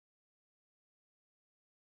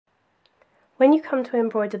when you come to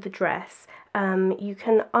embroider the dress, you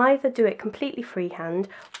can either do it completely freehand,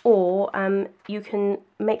 or you can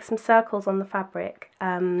make some circles on the fabric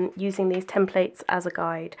using these templates as a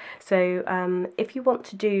guide. So if you want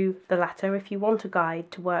to do the latter, if you want a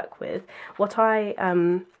guide to work with, what I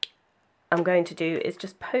am going to do is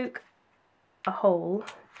just poke a hole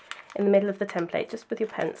in the middle of the template just with your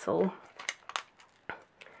pencil,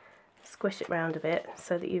 squish it round a bit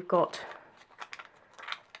so that you've got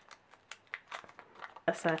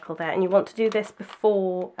a circle there. And you want to do this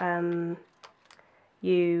before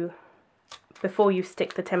you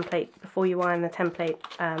stick the template, before you iron the template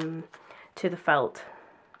to the felt.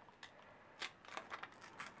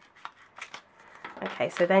 Okay,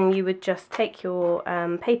 so then you would just take your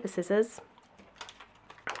paper scissors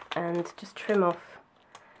and just trim off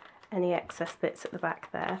any excess bits at the back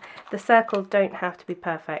there. The circles don't have to be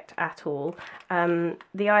perfect at all.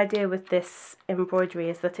 The idea with this embroidery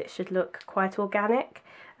is that it should look quite organic,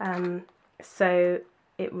 so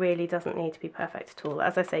it really doesn't need to be perfect at all.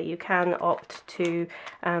 As I say, you can opt to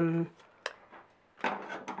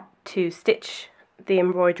stitch the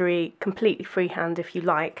embroidery completely freehand if you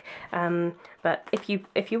like, but if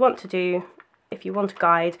you want a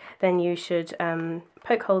guide, then you should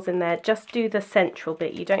poke holes in there. Just do the central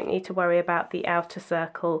bit. You don't need to worry about the outer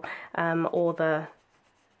circle or the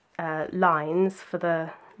lines for the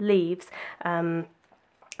leaves.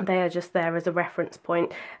 They are just there as a reference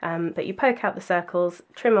point, but you poke out the circles,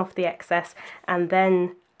 trim off the excess, and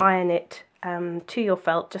then iron it to your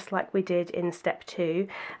felt, just like we did in step 2,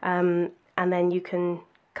 and then you can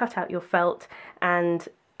cut out your felt and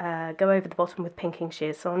go over the bottom with pinking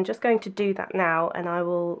shears. So I'm just going to do that now, and I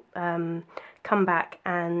will come back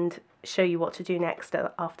and show you what to do next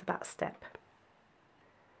after that step.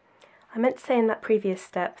 I meant to say in that previous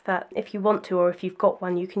step that if you want to, or if you've got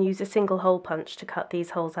one, you can use a single hole punch to cut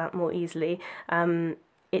these holes out more easily.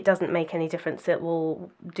 It doesn't make any difference, it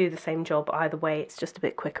will do the same job either way, it's just a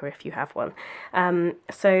bit quicker if you have one.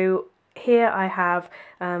 So here I have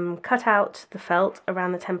cut out the felt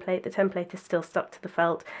around the template is still stuck to the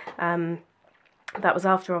felt. That was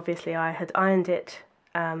after obviously I had ironed it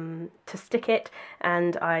to stick it,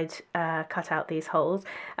 and I'd cut out these holes.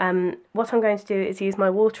 What I'm going to do is use my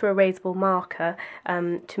water erasable marker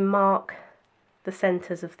to mark the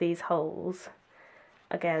centres of these holes.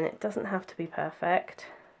 Again, it doesn't have to be perfect.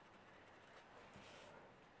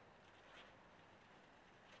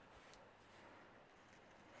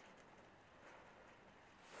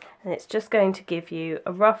 And it's just going to give you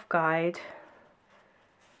a rough guide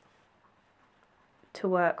to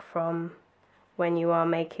work from when you are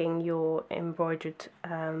making your embroidered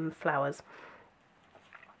flowers.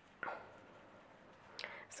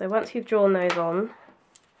 So once you've drawn those on,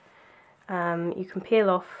 you can peel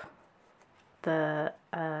off the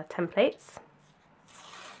templates.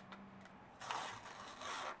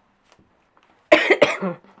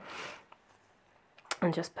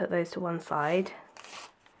 And just put those to one side.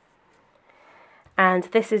 And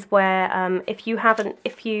this is where, if you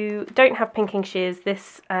don't have pinking shears,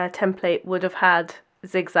 this template would have had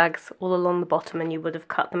zigzags all along the bottom, and you would have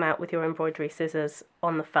cut them out with your embroidery scissors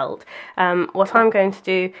on the felt. What I'm going to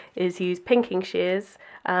do is use pinking shears,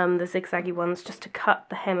 the zigzaggy ones, just to cut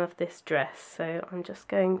the hem of this dress. So I'm just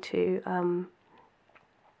going to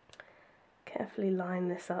carefully line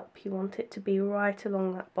this up. You want it to be right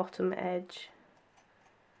along that bottom edge.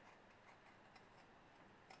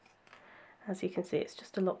 As you can see, it's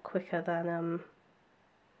just a lot quicker than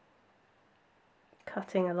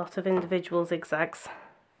cutting a lot of individual zigzags.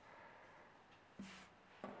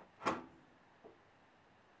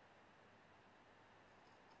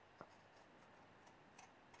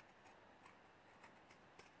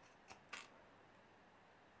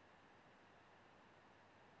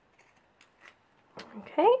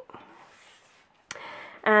 Okay,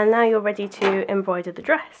 and now you're ready to embroider the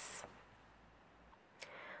dress.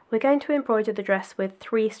 We're going to embroider the dress with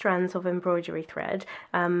 3 strands of embroidery thread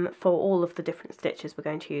for all of the different stitches we're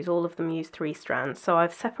going to use. All of them use 3 strands. So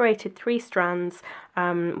I've separated 3 strands.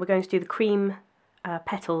 We're going to do the cream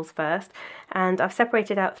petals first, and I've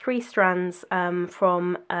separated out 3 strands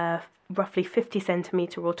from roughly 50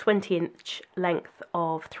 centimetre or 20-inch length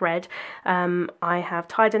of thread. I have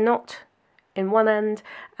tied a knot in one end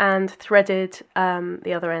and threaded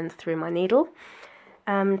the other end through my needle.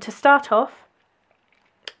 To start off,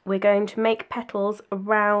 we're going to make petals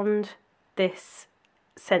around this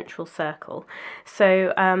central circle.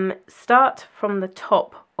 So start from the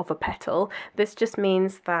top of a petal. This just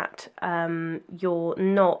means that your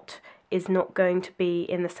knot is not going to be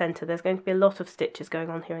in the centre. There's going to be a lot of stitches going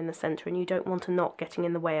on here in the centre, and you don't want a knot getting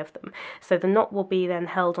in the way of them. So the knot will be then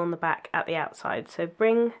held on the back at the outside. So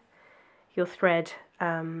bring your thread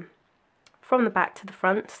from the back to the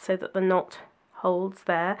front so that the knot holds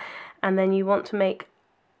there, and then you want to make,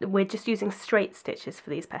 we're just using straight stitches for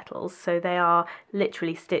these petals, so they are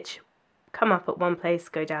literally stitch, come up at one place,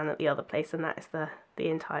 go down at the other place, and that is the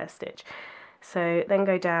entire stitch. So then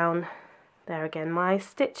go down there again. My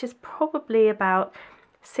stitch is probably about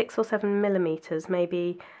 6 or 7 millimeters,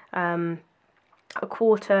 maybe 1/4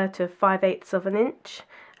 to 5/8 of an inch,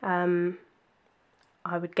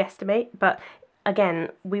 I would guesstimate, but again,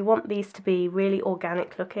 we want these to be really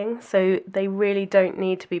organic looking, so they really don't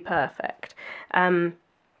need to be perfect.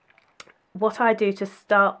 What I do to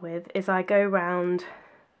start with is I go round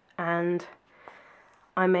and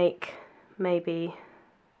I make maybe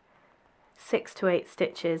 6 to 8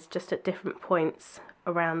 stitches just at different points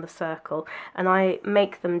around the circle, and I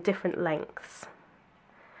make them different lengths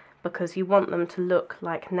because you want them to look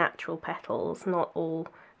like natural petals, not all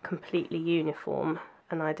completely uniform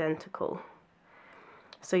and identical.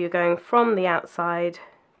 So you're going from the outside,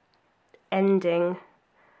 ending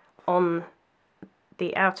on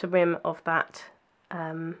the outer rim of that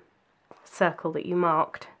circle that you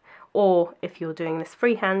marked, or if you're doing this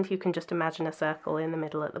freehand, you can just imagine a circle in the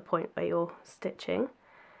middle at the point where you're stitching.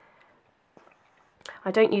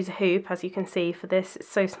 I don't use a hoop, as you can see, for this. It's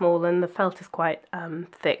so small and the felt is quite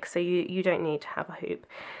thick, so you don't need to have a hoop.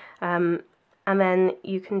 And then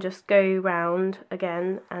you can just go round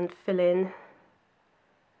again and fill in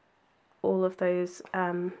all of those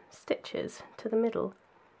stitches to the middle.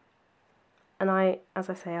 And as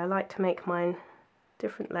I say, I like to make mine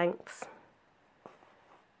different lengths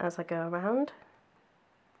as I go around,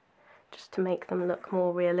 just to make them look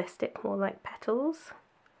more realistic, more like petals.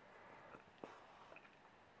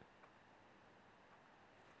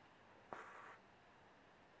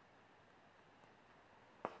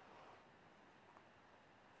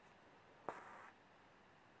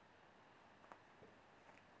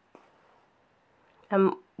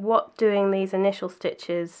 What doing these initial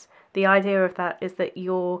stitches, the idea of that is that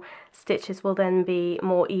your stitches will then be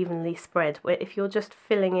more evenly spread. If you're just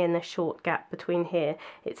filling in a short gap between here,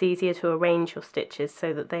 it's easier to arrange your stitches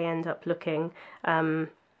so that they end up looking,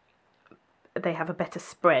 they have a better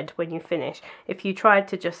spread when you finish. If you tried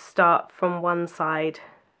to just start from one side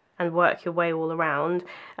and work your way all around,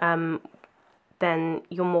 then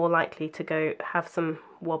you're more likely to have some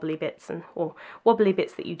wobbly bits, or wobbly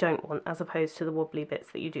bits that you don't want as opposed to the wobbly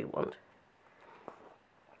bits that you do want.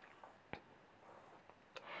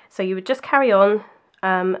 So you would just carry on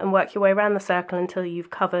and work your way around the circle until you've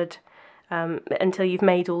covered, until you've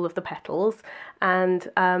made all of the petals,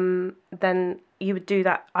 and then you would do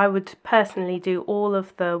that. I would personally do all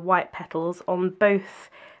of the white petals on both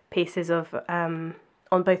pieces of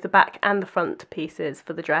on both the back and the front pieces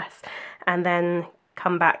for the dress, and then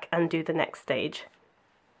come back and do the next stage.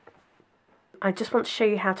 I just want to show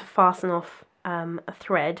you how to fasten off a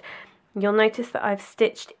thread. You'll notice that I've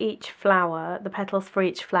stitched each flower, the petals for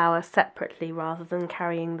each flower, separately rather than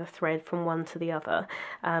carrying the thread from one to the other.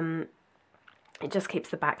 It just keeps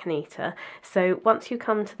the back neater. So once you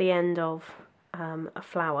come to the end of a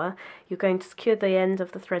flower, you're going to secure the end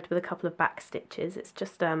of the thread with a couple of back stitches. It's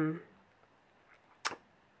just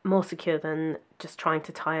more secure than just trying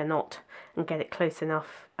to tie a knot and get it close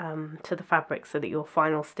enough to the fabric so that your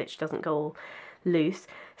final stitch doesn't go all loose.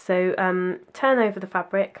 So turn over the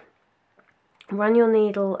fabric, run your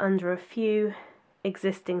needle under a few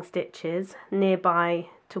existing stitches nearby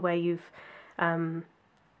to where you've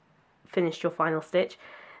finished your final stitch,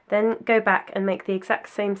 then go back and make the exact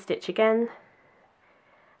same stitch again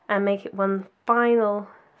and make it one final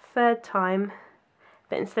third time,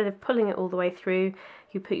 but instead of pulling it all the way through,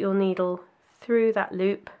 you put your needle through that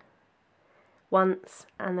loop once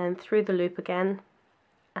and then through the loop again,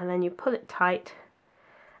 and then you pull it tight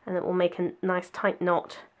and it will make a nice tight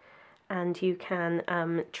knot, and you can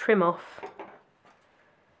trim off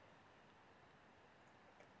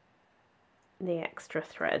the extra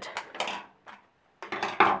thread.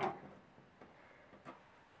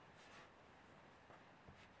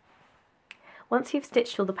 Once you've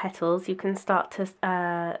stitched all the petals, you can start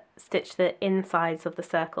to stitch the insides of the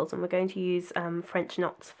circles, and we're going to use French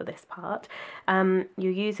knots for this part. You're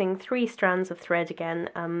using 3 strands of thread again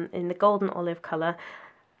in the golden olive colour,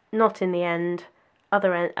 knot in the end,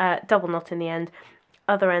 other end, double knot in the end,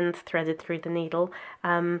 other end threaded through the needle.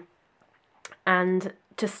 And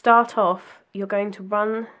to start off, you're going to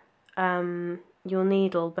run your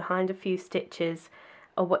needle behind a few stitches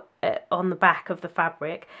on the back of the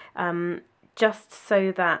fabric, just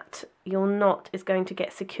so that your knot is going to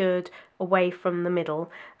get secured away from the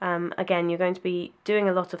middle. Again, you're going to be doing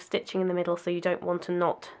a lot of stitching in the middle, so you don't want a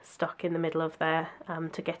knot stuck in the middle of there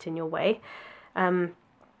to get in your way. I'm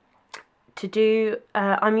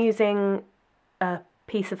using a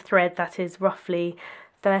piece of thread that is roughly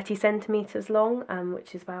 30 centimeters long,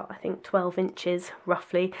 which is about, I think, 12 inches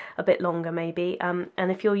roughly, a bit longer maybe. And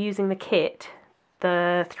if you're using the kit,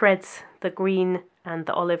 the threads, the green and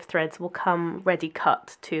the olive threads, will come ready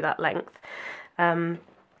cut to that length.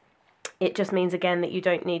 It just means again that you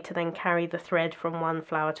don't need to then carry the thread from one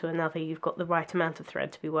flower to another. You've got the right amount of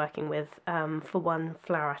thread to be working with for one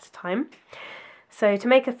flower at a time. So to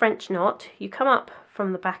make a French knot, you come up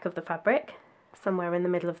from the back of the fabric, somewhere in the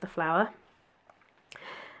middle of the flower,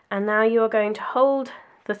 and now you are going to hold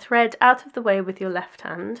the thread out of the way with your left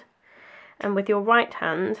hand, and with your right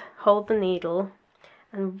hand hold the needle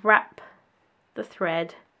and wrap the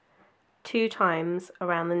thread 2 times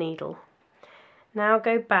around the needle. Now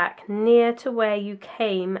go back near to where you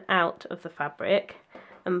came out of the fabric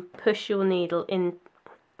and push your needle in.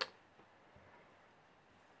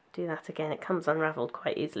 Do that again, it comes unravelled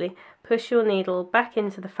quite easily. Push your needle back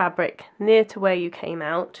into the fabric near to where you came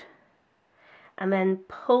out, and then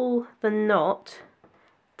pull the knot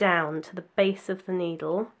down to the base of the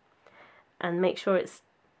needle and make sure it's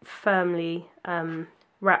firmly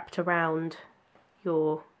wrapped around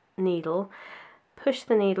your needle. Push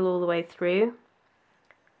the needle all the way through,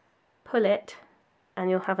 pull it, and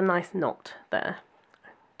you'll have a nice knot there.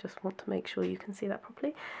 Just want to make sure you can see that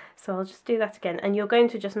properly. So I'll just do that again, and you're going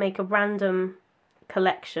to just make a random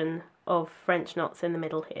collection of French knots in the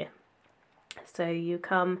middle here. So you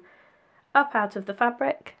come up out of the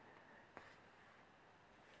fabric,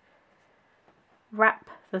 wrap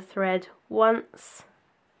the thread once,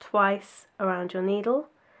 twice around your needle,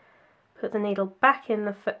 put the needle back in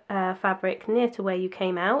the fabric near to where you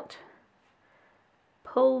came out,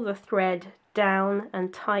 pull the thread down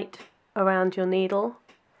and tight around your needle,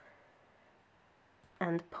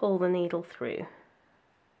 and pull the needle through.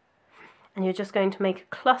 And you're just going to make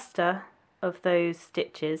a cluster of those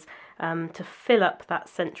stitches to fill up that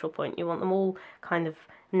central point. You want them all kind of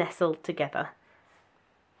nestled together.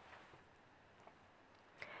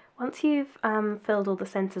 Once you've filled all the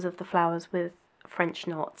centres of the flowers with French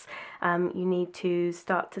knots, you need to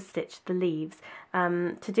start to stitch the leaves.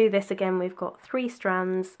 To do this, again, we've got 3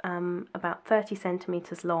 strands, about 30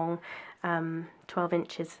 centimetres long, 12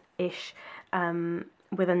 inches ish,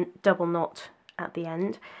 with a double knot at the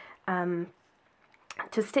end.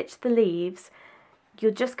 To stitch the leaves,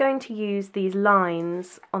 you're just going to use these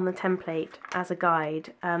lines on the template as a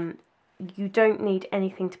guide. You don't need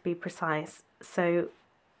anything to be precise, so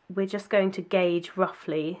we're just going to gauge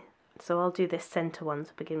roughly. So I'll do this centre one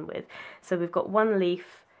to begin with. So we've got 1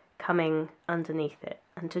 leaf coming underneath it,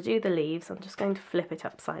 and to do the leaves, I'm just going to flip it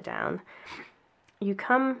upside down. You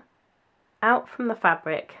come out from the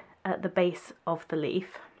fabric at the base of the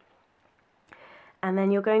leaf, and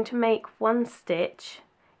then you're going to make 1 stitch.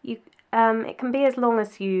 It can be as long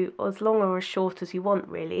or as short as you want,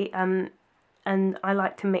 really. And I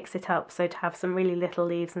like to mix it up, so to have some really little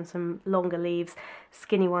leaves and some longer leaves,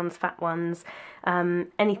 skinny ones, fat ones,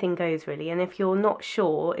 anything goes really. And if you're not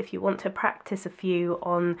sure, if you want to practice a few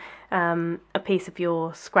on a piece of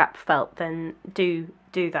your scrap felt, then do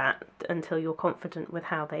that until you're confident with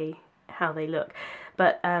how they look.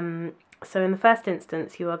 But so in the first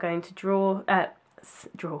instance, you are going to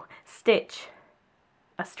stitch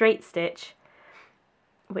a straight stitch,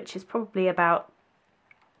 which is probably about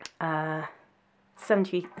 7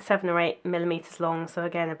 or 8 millimeters long, so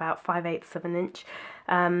again about 5/8 of an inch,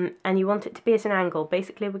 and you want it to be at an angle.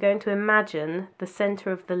 Basically, we're going to imagine the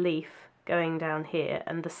center of the leaf going down here,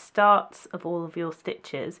 and the starts of all of your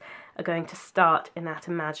stitches are going to start in that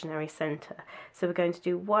imaginary center. So we're going to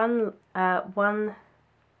do one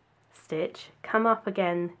stitch, come up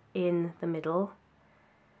again in the middle,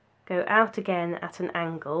 go out again at an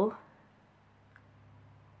angle,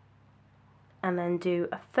 and then do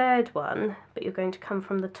a 3rd one, but you're going to come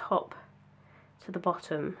from the top to the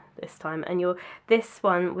bottom this time. And this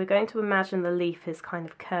one, we're going to imagine the leaf is kind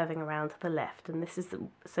of curving around to the left, and this is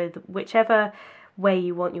whichever way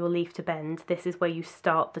you want your leaf to bend, this is where you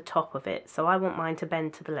start the top of it. So I want mine to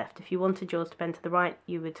bend to the left. If you wanted yours to bend to the right,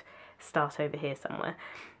 you would start over here somewhere.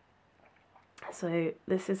 So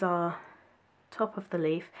this is our top of the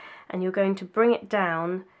leaf, and you're going to bring it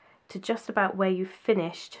down to just about where you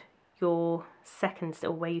finished your second,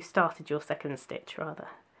 or where you started your second stitch rather,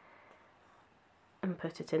 and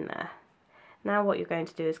put it in there. Now what you're going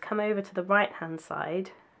to do is come over to the right hand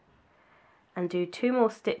side and do 2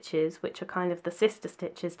 more stitches, which are kind of the sister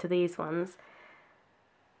stitches to these ones,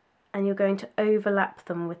 and you're going to overlap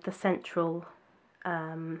them with the central,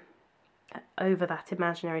 over that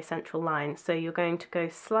imaginary central line. So you're going to go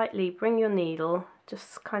slightly, bring your needle,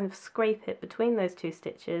 just kind of scrape it between those 2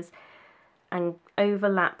 stitches and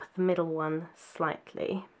overlap the middle one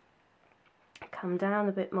slightly. Come down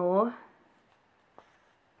a bit more,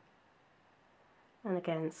 and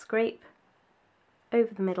again scrape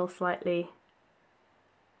over the middle slightly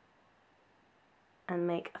and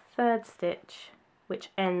make a 3rd stitch which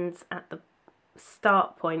ends at the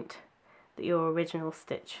start point that your original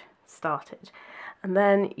stitch started, and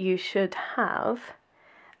then you should have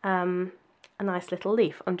a nice little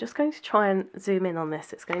leaf. I'm just going to try and zoom in on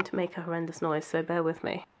this, it's going to make a horrendous noise, so bear with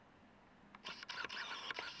me.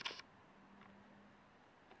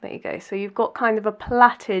 There you go, so you've got kind of a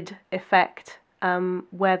plaited effect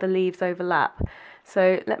where the leaves overlap.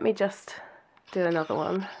 So let me just do another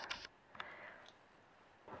one.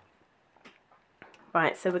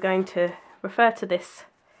 Right, so we're going to refer to this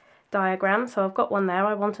diagram. So I've got one there,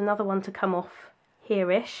 I want another one to come off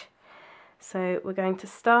here-ish. So we're going to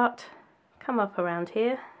start, come up around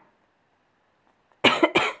here,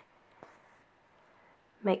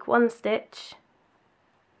 make 1 stitch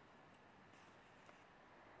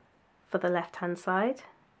for the left hand side,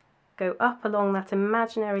 go up along that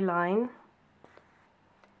imaginary line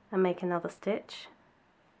and make another stitch,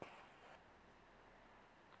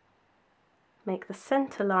 make the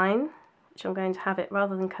centre line, which I'm going to have it,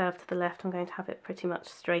 rather than curved to the left, I'm going to have it pretty much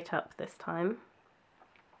straight up this time,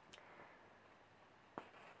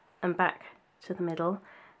 and back to the middle,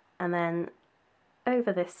 and then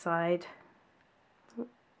over this side,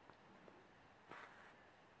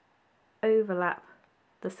 overlap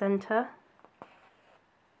the centre,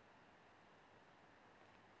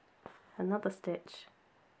 another stitch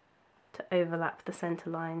to overlap the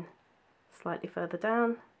centre line slightly further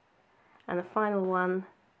down, and a final one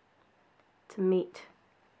to meet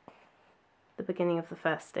the beginning of the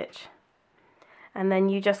 1st stitch. And then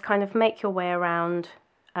you just kind of make your way around,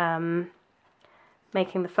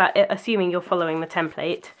 making the flower, assuming you're following the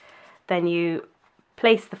template, then you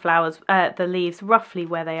place the flowers, the leaves roughly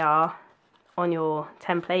where they are on your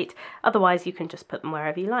template. Otherwise you can just put them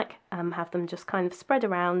wherever you like, have them just kind of spread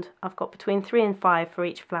around. I've got between 3 and 5 for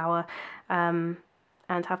each flower,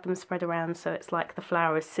 and have them spread around so it's like the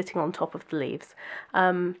flower is sitting on top of the leaves.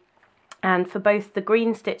 And for both the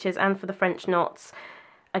green stitches and for the French knots,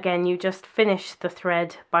 again you just finish the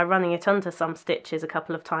thread by running it under some stitches a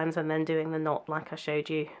couple of times and then doing the knot like I showed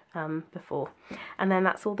you before. And then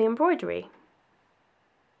that's all the embroidery.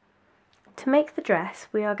 To make the dress,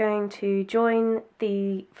 we are going to join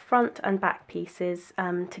the front and back pieces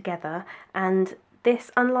together, and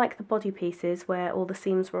this, unlike the body pieces where all the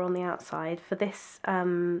seams were on the outside, for this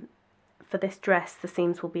dress the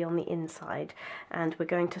seams will be on the inside, and we're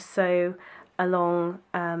going to sew along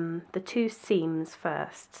the 2 seams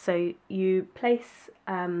first. So you place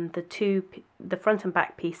the front and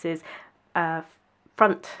back pieces right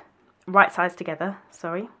sides together,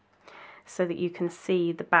 sorry, so that you can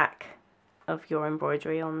see the back of your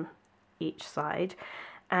embroidery on each side,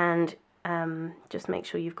 and just make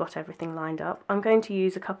sure you've got everything lined up. I'm going to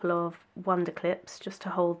use a couple of wonder clips just to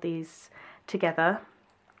hold these together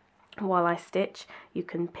while I stitch. You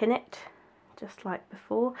can pin it just like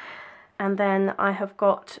before, and then I have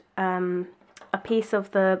got a piece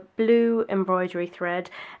of the blue embroidery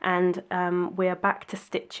thread, and we are back to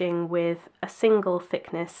stitching with a single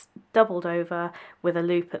thickness doubled over with a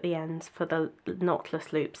loop at the ends for the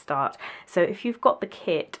knotless loop start. So if you've got the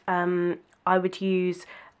kit, I would use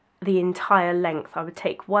the entire length. I would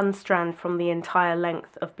take 1 strand from the entire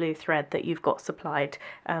length of blue thread that you've got supplied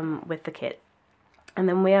with the kit. And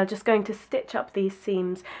then we are just going to stitch up these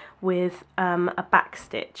seams with a back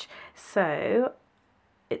stitch. So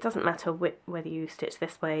it doesn't matter whether you stitch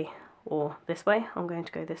this way or this way. I'm going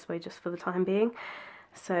to go this way just for the time being.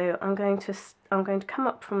 So I'm going to come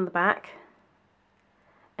up from the back,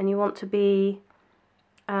 and you want to be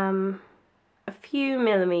a few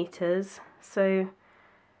millimeters, so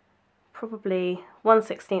probably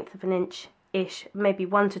 1/16 of an inch ish, maybe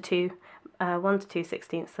 1 to 2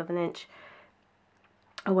 1/2 of an inch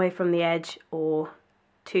away from the edge, or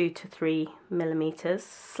 2 to 3 millimeters,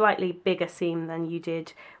 slightly bigger seam than you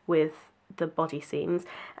did with the body seams.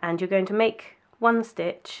 And you're going to make 1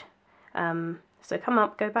 stitch, so come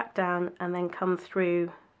up, go back down, and then come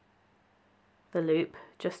through the loop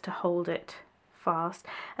just to hold it fast.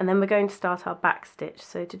 And then we're going to start our back stitch.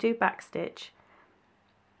 So to do back stitch,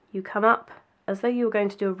 you come up as though you were going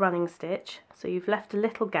to do a running stitch, so you've left a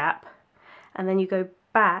little gap, and then you go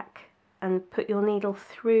back and put your needle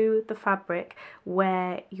through the fabric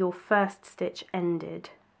where your first stitch ended.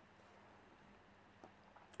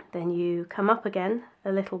 Then you come up again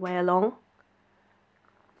a little way along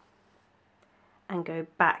and go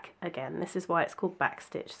back again. This is why it's called back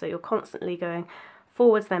stitch. So you're constantly going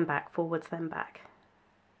forwards then back, forwards then back.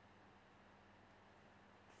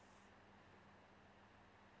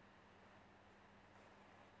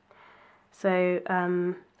 So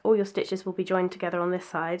all your stitches will be joined together on this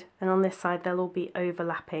side, and on this side they'll all be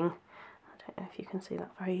overlapping. I don't know if you can see that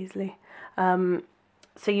very easily.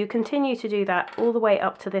 So you continue to do that all the way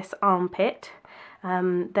up to this armpit,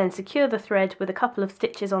 then secure the thread with a couple of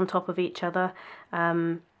stitches on top of each other,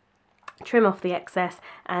 trim off the excess,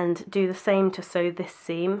 and do the same to sew this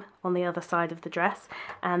seam on the other side of the dress,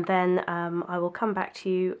 and then I will come back to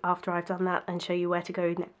you after I've done that and show you where to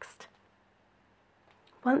go next.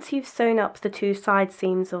 Once you've sewn up the two side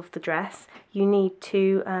seams of the dress, you need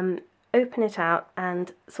to open it out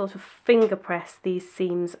and sort of finger press these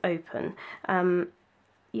seams open.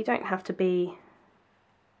 You don't have to be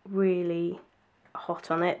really hot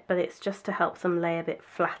on it, but it's just to help them lay a bit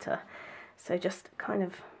flatter. So just kind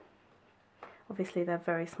of, obviously they're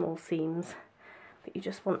very small seams, but you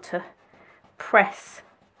just want to press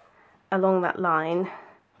along that line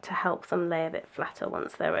to help them lay a bit flatter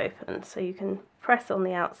once they're open. So you can press on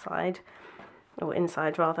the outside, or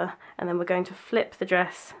inside rather, and then we're going to flip the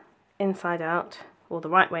dress inside out, or the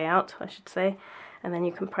right way out I should say, and then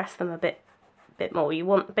you can press them a bit more. You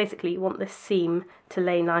want this seam to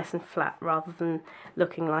lay nice and flat rather than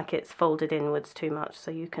looking like it's folded inwards too much. So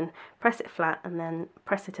you can press it flat and then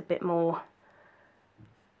press it a bit more,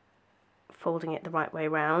 folding it the right way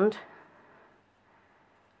round.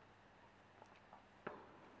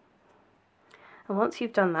 And once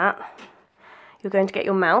you've done that, you're going to get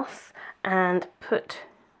your mouse and put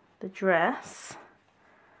the dress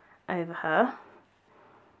over her.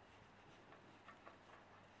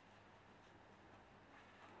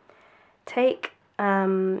 Take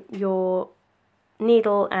your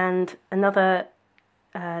needle and another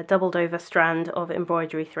doubled over strand of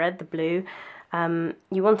embroidery thread, the blue.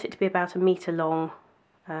 You want it to be about 1 metre long,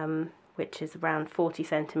 which is around 40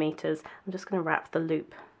 centimetres. I'm just going to wrap the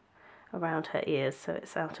loop around her ears so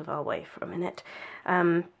it's out of our way for a minute.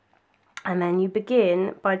 And then you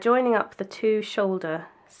begin by joining up the two shoulder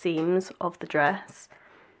seams of the dress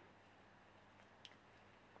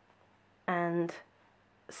and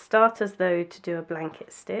start as though to do a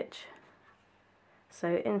blanket stitch.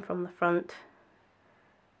 So in from the front,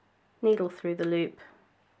 needle through the loop,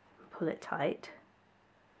 pull it tight,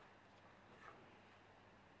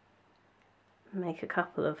 make a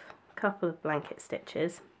couple of blanket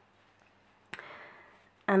stitches,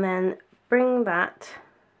 and then bring that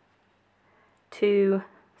to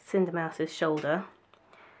Cindermouse's shoulder,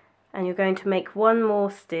 and you're going to make one more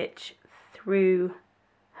stitch through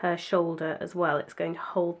her shoulder as well. It's going to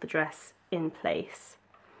hold the dress in place.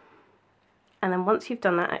 And then once you've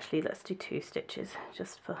done that, actually let's do 2 stitches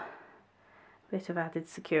just for a bit of added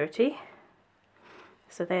security.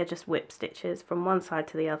 So they're just whip stitches from one side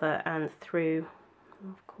to the other and through,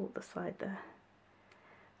 I've caught the side there,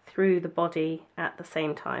 through the body at the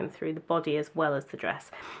same time, through the body as well as the dress.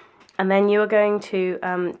 And then you are going to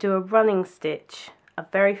do a running stitch, a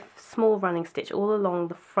very small running stitch all along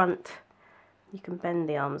the front. You can bend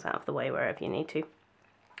the arms out of the way wherever you need to,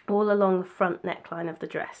 all along the front neckline of the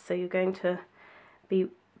dress. So you're going to be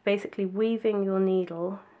basically weaving your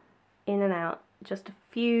needle in and out just a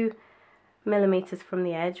few millimeters from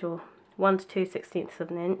the edge, or 1 to 2/16 of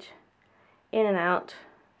an inch, in and out.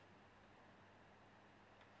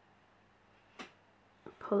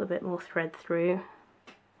 Pull a bit more thread through.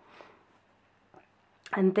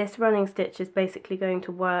 And this running stitch is basically going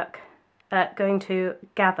to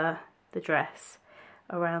gather the dress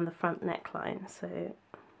around the front neckline. So you're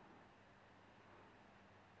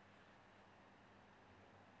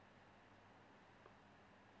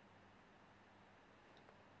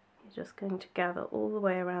just going to gather all the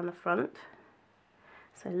way around the front.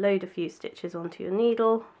 So load a few stitches onto your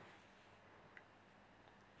needle,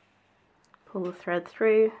 pull the thread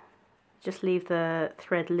through, just leave the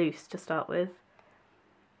thread loose to start with.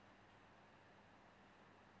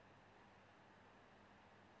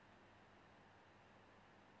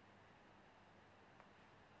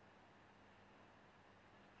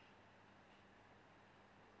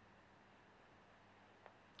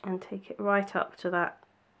 And take it right up to that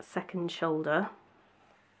second shoulder.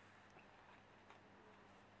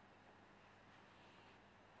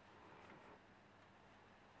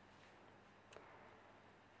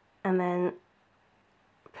 And then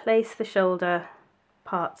place the shoulder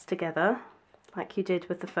parts together like you did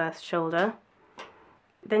with the first shoulder.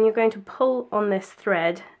 Then you're going to pull on this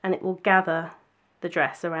thread and it will gather the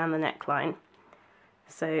dress around the neckline.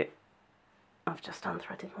 So I've just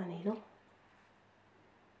unthreaded my needle.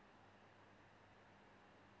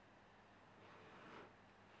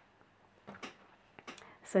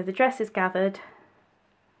 So the dress is gathered.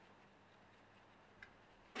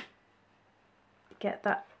 Get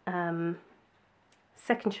that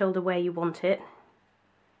second shoulder where you want it,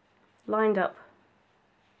 lined up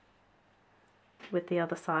with the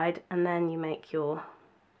other side, and then you make your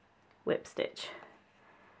whip stitch.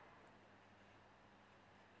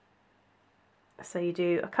 So you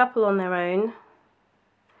do a couple on their own,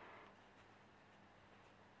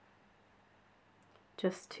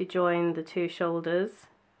 just to join the two shoulders,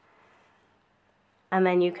 and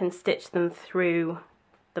then you can stitch them through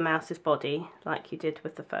the mouse's body like you did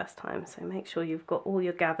with the first time. So make sure you've got all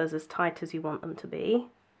your gathers as tight as you want them to be,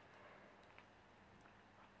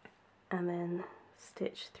 and then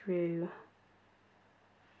stitch through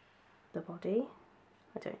the body.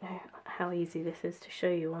 I don't know how easy this is to show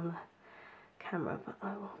you on the camera, but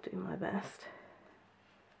I will do my best.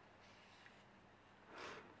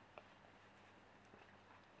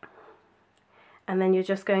 And then you're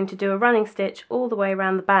just going to do a running stitch all the way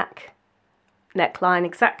around the back neckline,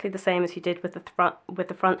 exactly the same as you did with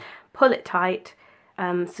the front. Pull it tight,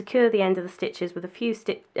 secure the end of the stitches with a few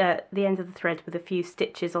the end of the thread with a few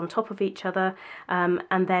stitches on top of each other,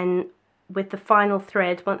 and then with the final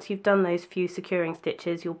thread, once you've done those few securing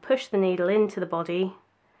stitches, you'll push the needle into the body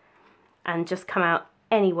and just come out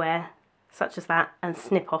anywhere such as that and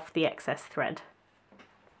snip off the excess thread.